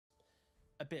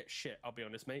a bit shit, I'll be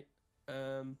honest, mate.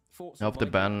 I hope they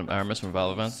ban Aramis from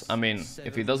Valorant. I mean,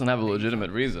 if he doesn't have a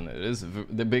legitimate reason, it is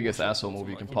the biggest asshole move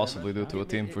you can possibly do to a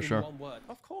team, for sure.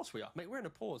 Of course we are. Mate, we're in a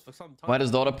pause for some time. Why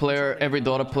does every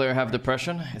Dota player have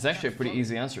depression? It's actually a pretty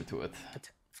easy answer to it.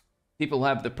 People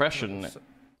have depression,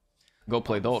 go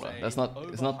play Dota. That's not,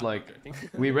 it's not like,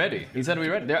 we ready. He said we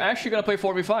ready. They're actually gonna play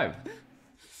 4v5.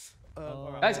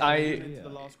 Guys, the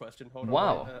last question. Hold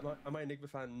wow. On, am I a Nigma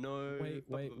fan? No. Wait.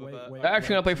 They're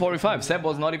actually gonna play 4v5. Seb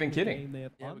was not even kidding.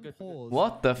 Yeah,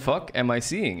 What the fuck am I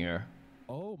seeing here?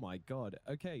 Oh my god.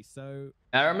 Okay, so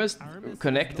Aramis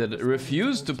connected,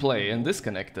 refused to play and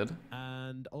disconnected.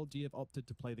 And OG have opted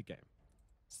to play the game.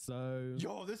 So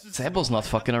Sebo's not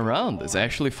fucking around. It's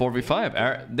actually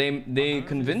 4v5. They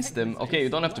convinced him, okay, you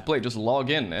don't have to play, just log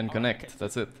in and connect.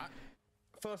 That's it.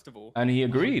 First of all, and he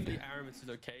agreed. Aramis is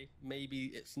okay. Maybe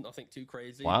it's nothing too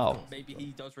crazy. Wow. Maybe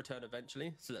he does return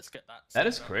eventually. So let's get that. That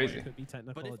is crazy.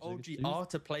 But if OG are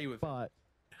to play with,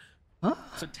 huh?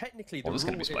 So technically, this is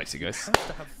gonna be spicy, guys.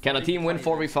 Can a team win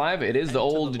 4v5? It is the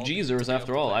old Geezers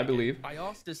after all, I believe. I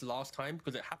asked this last time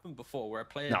because it happened before where a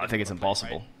player. No, I think it's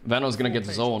impossible. Venom's gonna get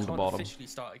zoned the bottom. Officially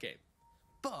start a game.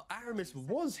 But Aramis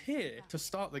was here to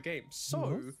start the game,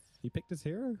 so he picked his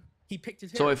hero. He picked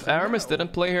his hero. So if Aramis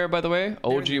didn't play here, by the way,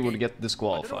 OG would get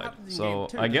disqualified. So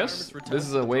I guess this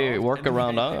is a way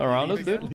workaround it, dude.